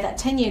 okay, that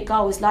 10-year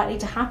goal is likely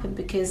to happen,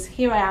 because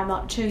here I am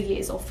like 2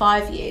 years or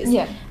 5 years,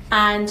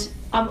 and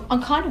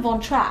I'm kind of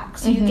on track.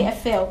 So you get a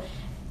feel.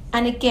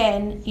 And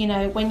again, you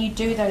know, when you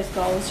do those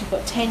goals, you've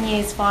got 10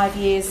 years, 5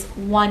 years,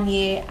 1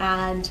 year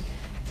and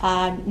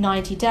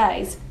 90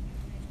 days.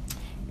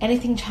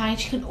 Anything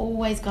change, you can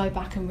always go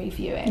back and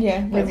review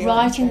it. But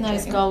writing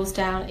those goals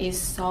down is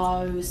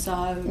so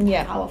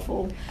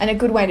powerful. And a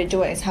good way to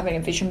do it is having a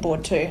vision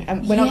board too.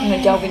 And we're not going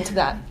to delve into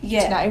that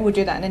today. We'll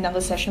do that in another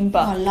session.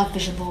 But I love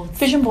vision boards.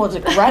 Vision boards are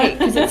great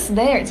because it's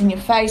there, it's in your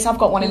face. I've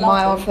got one in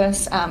my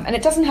office, and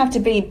it doesn't have to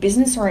be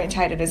business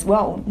orientated as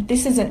well.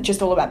 This isn't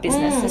just all about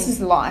business. This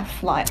is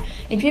life. Like,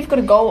 if you've got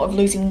a goal of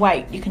losing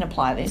weight, you can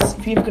apply this.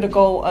 If you've got a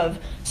goal of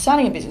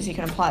starting a business, you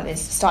can apply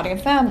this. Starting a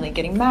family,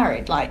 getting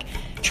married, like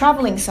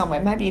traveling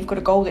somewhere, maybe you've got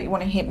a goal that you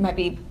want to hit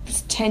maybe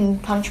 10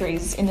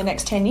 countries in the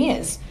next 10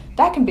 years.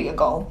 That can be a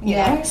goal, you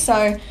know?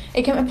 So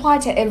it can apply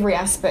to every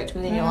aspect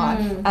within your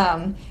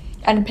life.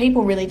 And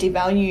people really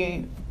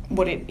devalue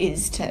what it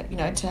is to, you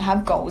know, to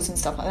have goals and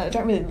stuff like that. They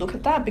don't really look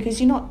at that because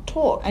you're not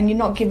taught and you're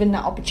not given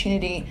that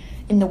opportunity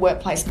in the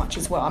workplace much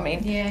as well. I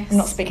mean, I'm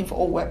not speaking for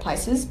all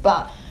workplaces,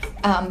 but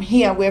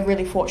here we're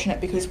really fortunate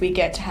because we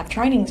get to have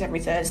trainings every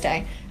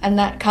Thursday, and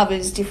that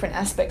covers different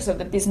aspects of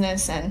the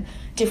business and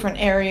different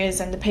areas,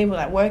 and the people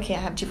that work here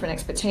have different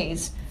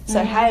expertise.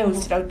 So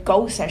Hales did a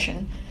goal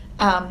session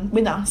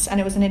with us, and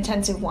it was an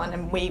intensive one,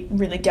 and we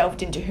really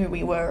delved into who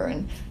we were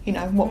and, you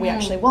know, what we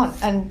actually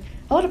want. And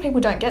a lot of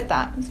people don't get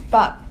that,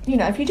 but, you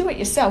know, if you do it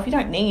yourself, you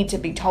don't need to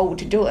be told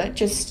to do it.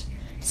 Just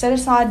set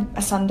aside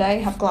a Sunday,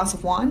 have a glass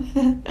of wine,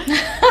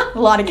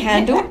 light a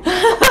candle,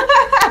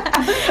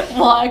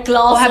 a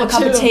glass, or have a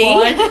cup of tea.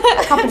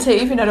 A cup of tea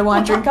if you're not a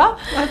wine drinker.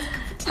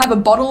 Have a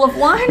bottle of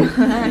wine,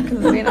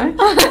 you know.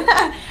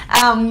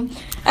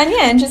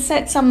 And just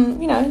set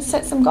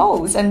some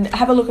goals and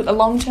have a look at the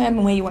long term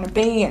and where you want to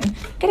be and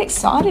get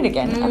excited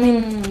again. I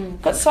mean,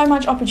 got so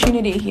much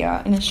opportunity here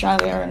in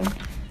Australia, and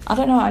I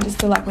don't know, I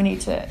just feel like we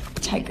need to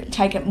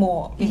take it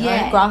more, you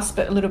know, grasp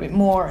it a little bit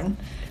more. And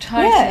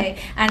totally.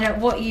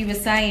 And what you were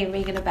saying,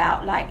 Regan,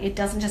 about like it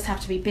doesn't just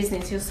have to be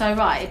business, you're so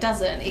right, it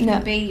doesn't. It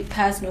can be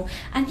personal,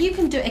 and you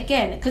can do it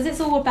again because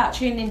it's all about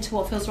tuning into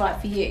what feels right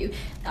for you.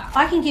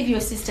 I can give you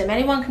a system,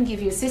 anyone can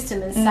give you a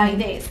system and say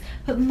this,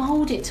 but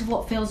mould it to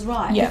what feels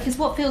right, because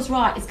what feels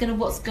right is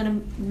what's going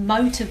to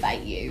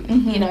motivate you,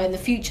 you know, in the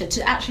future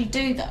to actually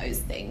do those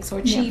things or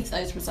achieve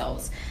those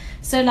results.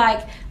 So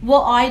like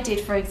what I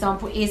did, for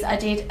example, is I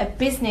did a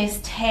business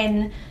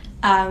 10,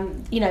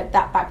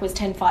 that backwards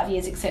 10, 5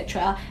 years,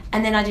 etc.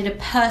 And then I did a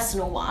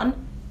personal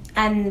one.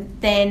 And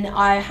then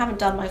I haven't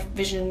done my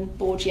vision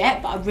board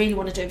yet, but I really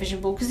want to do a vision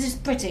board because it's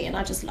pretty and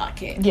I just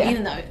like it. Yeah.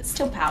 Even though it's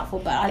still powerful,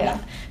 but I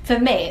love, for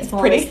me, it's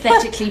more pretty.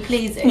 aesthetically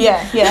pleasing.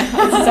 Yeah.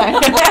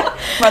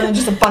 Rather than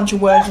just a bunch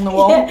of words on the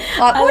wall. Yeah,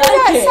 Like, what did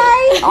that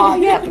say? Oh,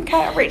 yeah,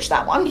 okay, I reached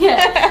that one.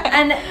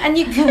 Yeah, and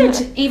you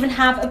could even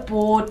have a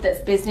board that's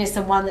business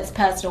and one that's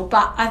personal,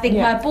 but I think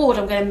my board,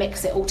 I'm going to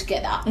mix it all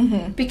together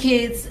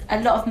because a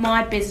lot of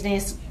my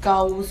business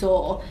goals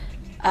or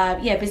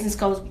business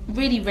goals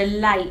really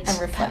relate and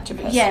reflect to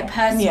personal.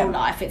 Personal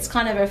life. It's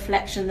kind of a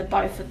reflection of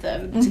both of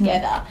them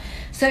together.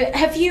 So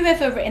have you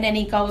ever written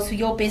any goals for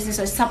your business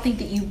or something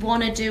that you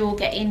want to do or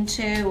get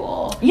into?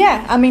 Or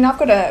yeah, I mean, I've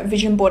got a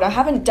vision board. I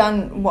haven't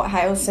done what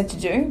Hale said to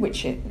do,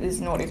 which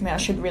is naughty of me. I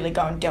should really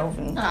go and delve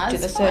and do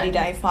the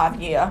 30-day,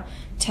 5-year,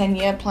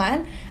 10-year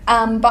plan.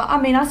 But I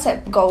mean, I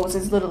set goals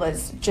as little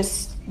as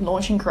just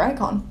launching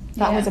CreateCon.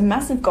 That was a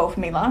massive goal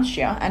for me last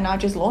year, and I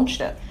just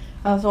launched it.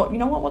 I thought, you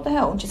know what the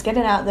hell, just get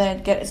it out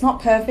there, it's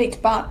not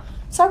perfect, but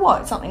so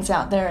what, something's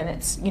out there, and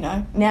it's,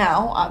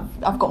 now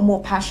I've got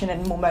more passion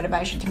and more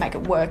motivation to make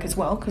it work as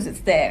well, because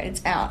it's there,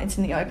 it's out, it's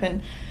in the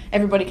open,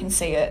 everybody can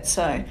see it,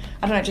 so, I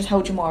don't know, just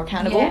hold you more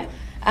accountable.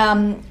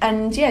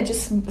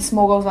 Just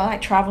small goals. I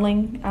like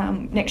traveling.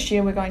 Next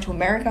year we're going to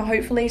America,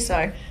 hopefully,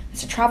 so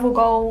it's a travel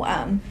goal,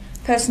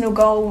 personal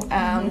goal,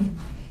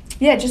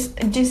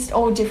 just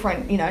all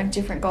different,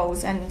 different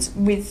goals, and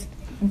with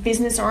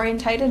business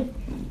orientated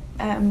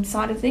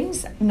side of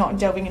things, not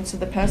delving into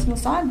the personal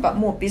side, but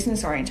more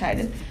business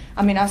orientated.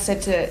 I mean, I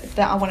said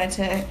that I wanted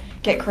to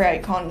get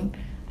CreateCon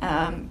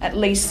at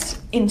least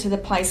into the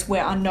place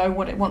where I know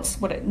what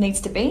it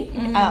needs to be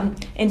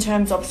in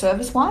terms of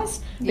service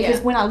wise. Because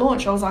when I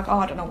launched, I was like,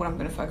 I don't know what I'm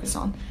going to focus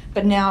on.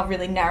 But now I've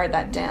really narrowed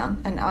that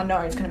down, and I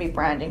know it's going to be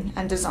branding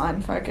and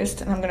design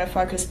focused, and I'm going to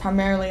focus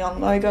primarily on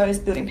logos,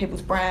 building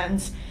people's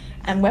brands,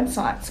 and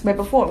websites. Where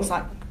before it was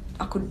like,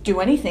 I could do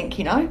anything,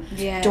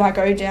 Yeah. Do I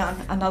go down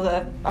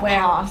another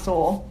path,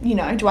 or,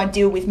 do I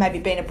deal with maybe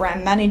being a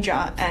brand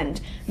manager and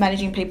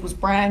managing people's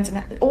brands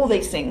and all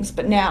these things?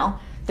 But now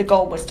the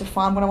goal was to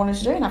find what I wanted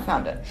to do, and I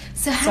found it.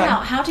 So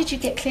how did you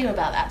get clear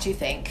about that, do you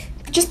think?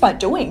 Just by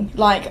doing.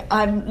 Like,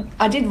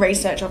 I did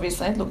research,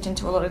 obviously. I looked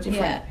into a lot of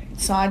different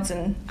sides,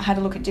 and I had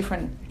a look at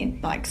different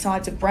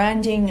sides of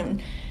branding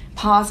and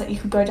paths that you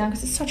could go down,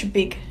 because it's such a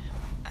big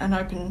and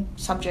open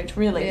subject,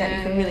 really, that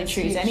you can really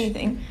choose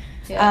anything.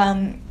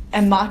 Yeah.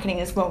 And marketing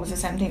as well was the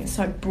same thing. It's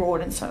so broad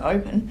and so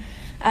open.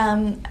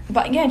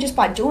 But yeah, just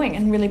by doing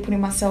and really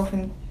putting myself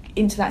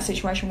into that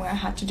situation where I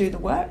had to do the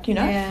work,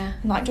 Yeah.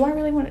 Like, do I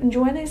really want to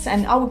enjoy this?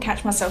 And I would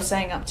catch myself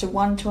staying up to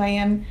 1, 2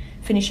 a.m,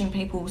 finishing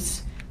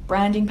people's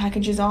branding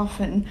packages off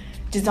and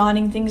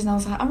designing things. And I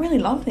was like, I really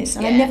love this.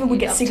 And I never would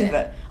get sick of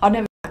it. I'd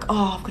never be like,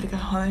 oh, I've got to go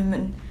home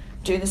and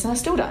do this, and I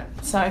still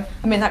don't. So, I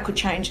mean, that could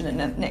change in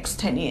the next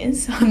 10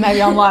 years.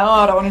 Maybe I'm like,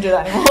 I don't want to do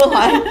that anymore.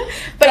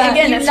 But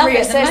again, it's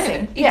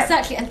reassessing.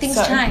 Exactly, and things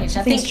change.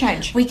 I think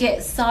change. We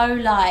get so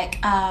I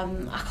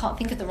can't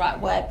think of the right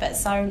word, but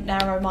so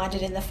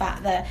narrow-minded in the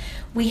fact that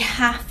we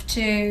have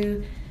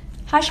to...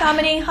 Hi,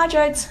 Sharmini. Hi,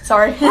 Jodes.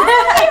 Sorry.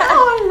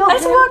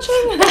 Thanks for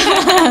watching.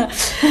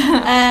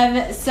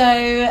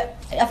 So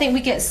I think we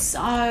get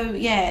so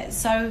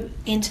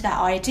into that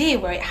idea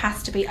where it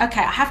has to be,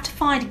 okay, I have to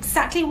find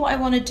exactly what I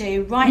want to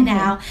do right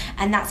now,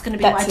 and that's going to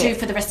be what I do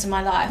for the rest of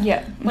my life.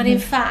 Yeah. When in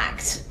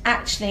fact,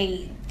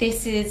 actually,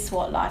 this is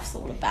what life's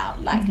all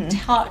about, like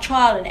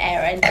trial and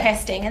error and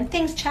testing, and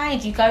things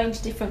change. You go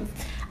into different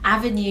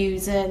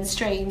avenues and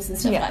streams and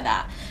stuff like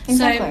that.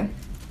 Exactly.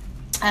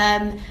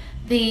 So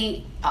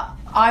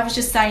I was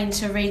just saying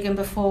to Regan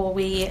before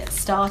we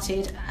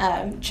started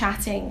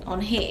chatting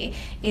on here,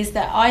 is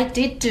that I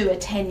did do a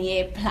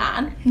 10-year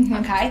plan,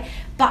 okay?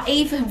 But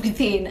even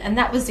within, and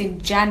that was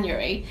in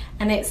January,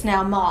 and it's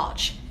now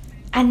March,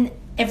 and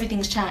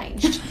everything's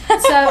changed.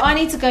 So I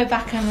need to go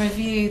back and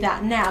review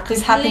that now.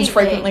 This happens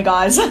frequently,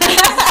 guys. And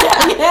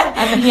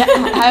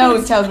Hale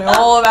always tells me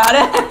all about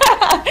it.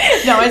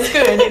 No, it's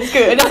good.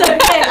 So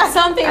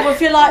some people, if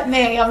you're like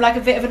me, I'm like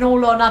a bit of an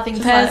all or nothing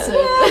person.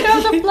 Like, go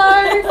with the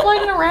flow,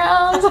 floating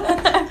around.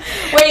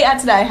 Where are you at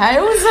today,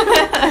 Hales?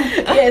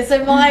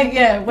 So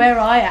where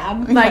I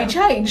am may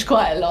change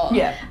quite a lot.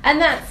 Yeah.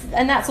 And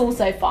that's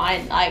also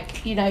fine.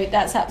 Like,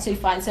 that's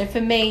absolutely fine. So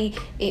for me,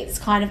 it's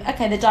kind of,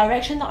 okay, the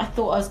direction that I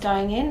thought I was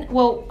going in,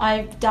 well,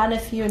 I've done a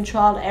few and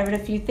trial and errored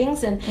a few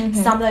things, and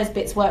some of those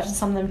bits worked and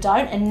some of them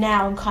don't, and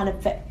now I'm kind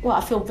of,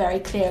 I feel very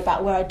clear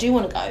about where I do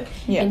want to go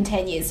in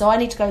 10 years. So I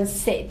need to go and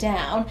sit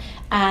down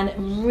and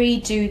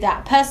redo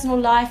that personal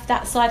life.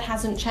 That side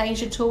hasn't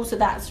changed at all, so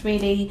that's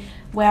really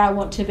where I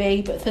want to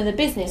be. But for the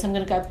business, I'm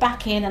going to go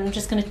back in and I'm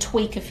just going to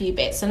tweak a few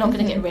bits. I'm not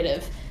going to get rid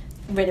of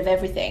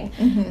everything.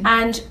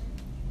 And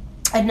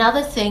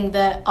another thing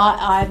that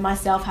I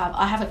myself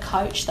have a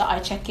coach that I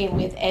check in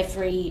with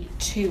every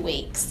 2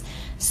 weeks.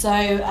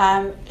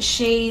 So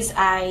she's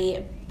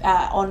a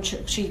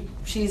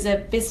she's a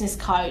business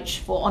coach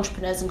for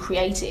entrepreneurs and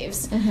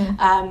creatives,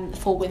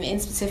 for women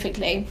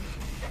specifically.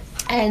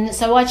 And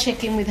so I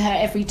check in with her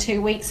every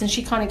 2 weeks, and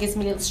she kind of gives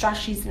me little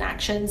strategies and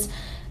actions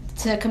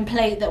to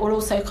complete that will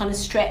also kind of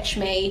stretch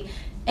me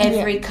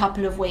every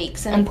couple of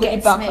weeks, and put you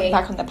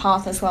back on the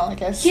path as well, I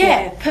guess.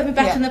 Put me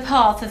back on the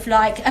path of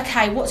like,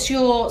 okay,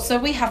 so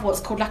we have what's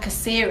called like a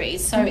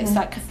series, so it's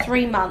like a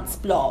 3 months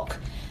block,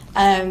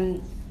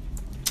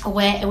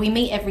 where we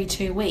meet every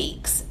 2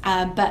 weeks,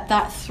 but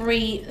that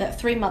 3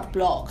 month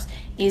blocks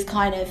is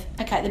kind of,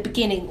 okay, at the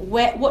beginning,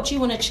 what do you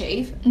want to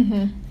achieve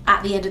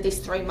at the end of this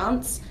 3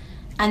 months,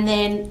 and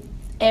then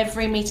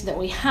every meeting that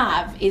we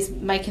have is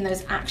making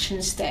those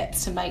action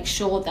steps to make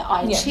sure that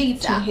I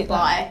achieve that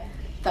by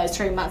those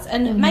 3 months,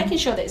 and making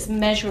sure that it's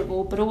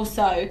measurable, but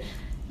also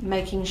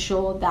making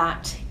sure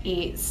that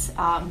it's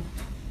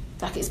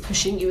like it's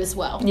pushing you as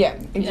well. Yeah,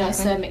 exactly. You know,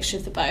 so a mixture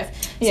of the both.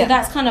 So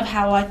that's kind of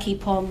how I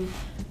keep on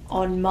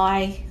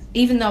my,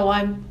 even though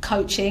I'm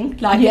coaching,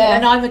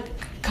 and I'm a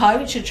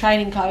coach, a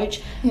training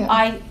coach,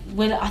 I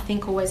will, I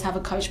think, always have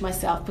a coach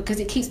myself,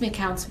 because it keeps me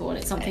accountable, and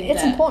it's something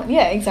it's important.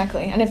 Yeah,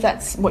 exactly. And if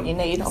that's what you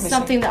need, obviously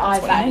something that I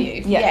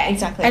value. Yeah,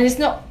 exactly. And it's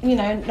not, you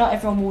know, not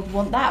everyone would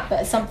want that,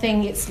 but it's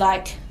something, it's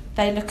like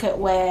they look at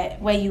where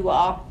you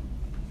are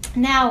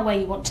now, where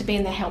you want to be,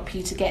 and they help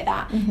you to get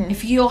that.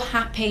 If you're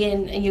happy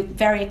and you're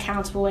very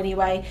accountable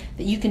anyway,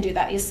 that you can do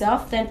that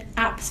yourself, then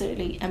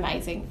absolutely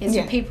amazing. It's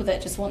for people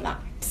that just want that,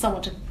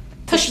 someone to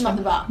push them up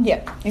the butt.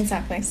 Yeah,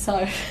 exactly.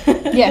 So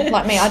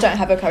like me, I don't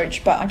have a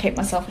coach, but I keep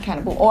myself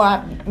accountable, or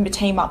I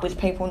team up with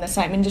people in the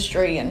same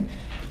industry, and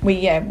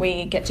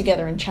we get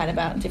together and chat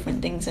about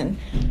different things, and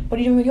what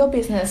are you doing with your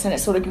business, and it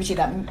sort of gives you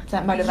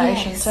that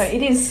motivation. So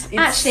it's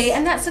actually,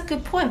 and that's a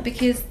good point,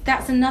 because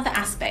that's another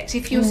aspect.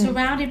 If you're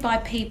surrounded by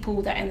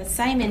people that are in the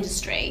same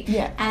industry,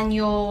 and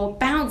you're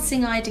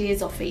bouncing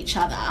ideas off each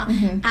other,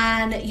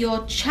 and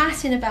you're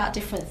chatting about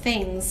different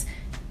things,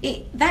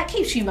 that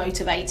keeps you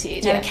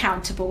motivated and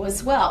accountable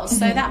as well.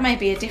 So that may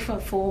be a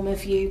different form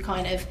of you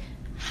kind of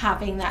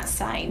having that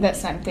same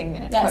thing.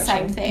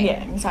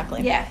 Yeah,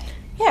 exactly.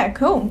 Yeah,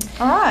 cool.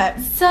 All right.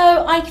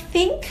 So I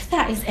think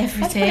that is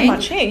everything. That's pretty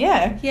much it,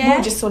 yeah.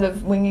 We're just sort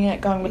of winging it,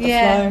 going with the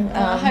flow.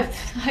 I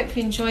hope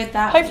you enjoyed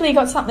that. Hopefully you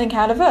got something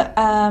out of it.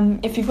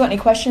 If you've got any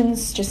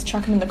questions, just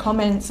chuck them in the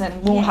comments,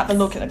 and we'll have a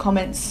look at the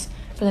comments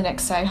for the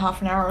next, say,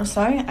 half an hour or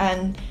so.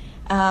 And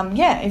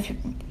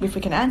if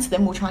we can answer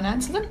them, we'll try and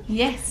answer them.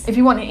 Yes. If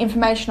you want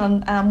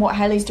information on what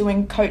Hayley's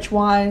doing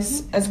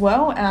coach-wise as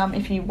well,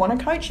 if you want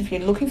a coach, if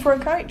you're looking for a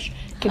coach,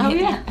 you can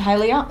hit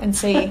Hayley up and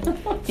see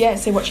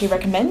what she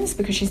recommends,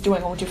 because she's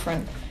doing all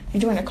different.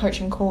 You're doing a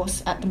coaching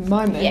course at the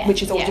moment,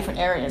 which is all different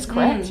areas,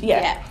 correct?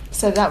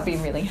 So that would be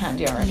really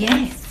handy, I reckon.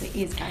 Yes, it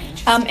is very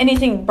interesting.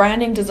 Anything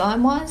branding,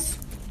 design-wise?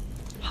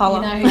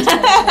 Holla. You know who to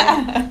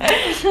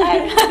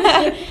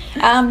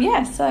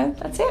so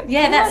that's it.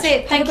 Yeah, that's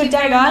it. Thank you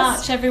very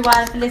much,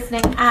 everyone, for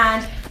listening,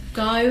 and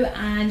go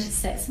and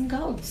set some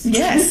goals.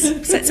 Yes,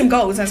 set some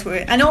goals, that's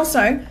what and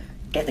also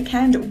get the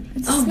candle.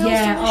 It smells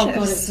delicious. Oh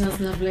god, it smells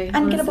lovely. And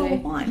honestly, get a bottle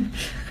of wine.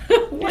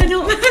 Why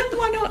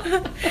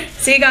not?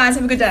 See you guys,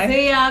 have a good day.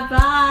 See ya,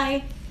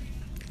 bye.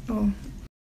 Oh.